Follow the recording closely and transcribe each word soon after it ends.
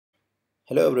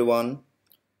Hello everyone.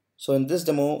 So in this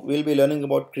demo, we'll be learning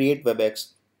about create-web-ext.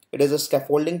 It is a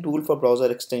scaffolding tool for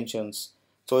browser extensions.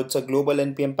 So it's a global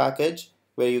NPM package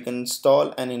where you can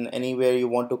install, and in anywhere you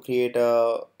want to create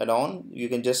a add-on, you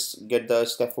can just get the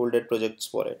scaffolded projects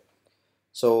for it.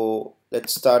 So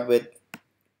let's start with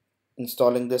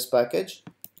installing this package.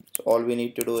 So all we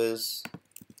need to do is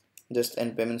just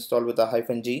npm install with a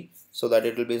 -g so that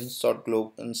it will be installed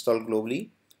globally.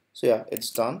 So yeah,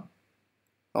 it's done.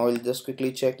 Now I'll just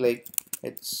quickly check like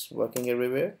it's working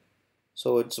everywhere.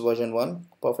 So it's version 1,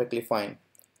 perfectly fine.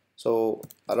 So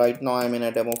right now I'm in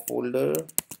a demo folder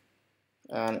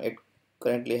and it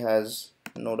currently has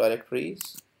no directories.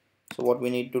 So what we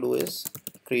need to do is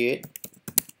create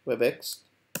webex.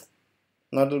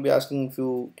 Now it will be asking a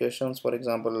few questions. For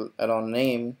example, add-on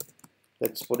name,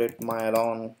 let's put it my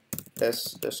add-on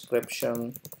test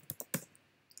description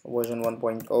version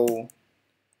 1.0.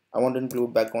 I want to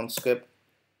include background script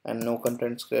and no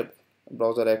content script,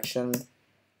 browser action,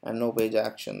 and no page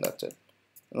action. That's it.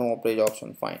 No page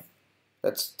option. Fine,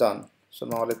 that's done. So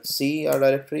now let's see our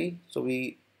directory. So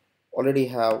we already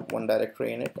have one directory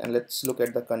in it, and let's look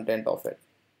at the content of it.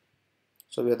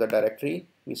 So we have the directory,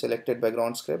 we selected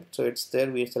background script, so it's there.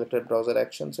 We selected browser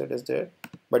action, so it is there.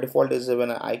 By default is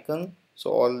given an icon, so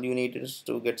all you need is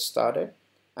to get started,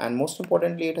 and most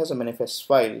importantly it has a manifest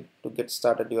file to get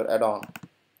started your add-on.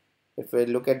 If we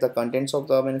look at the contents of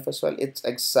the manifest file, it's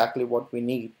exactly what we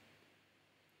need.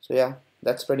 So yeah,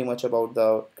 that's pretty much about the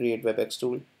create-web-ext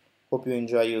tool. Hope you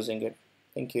enjoy using it.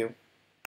 Thank you.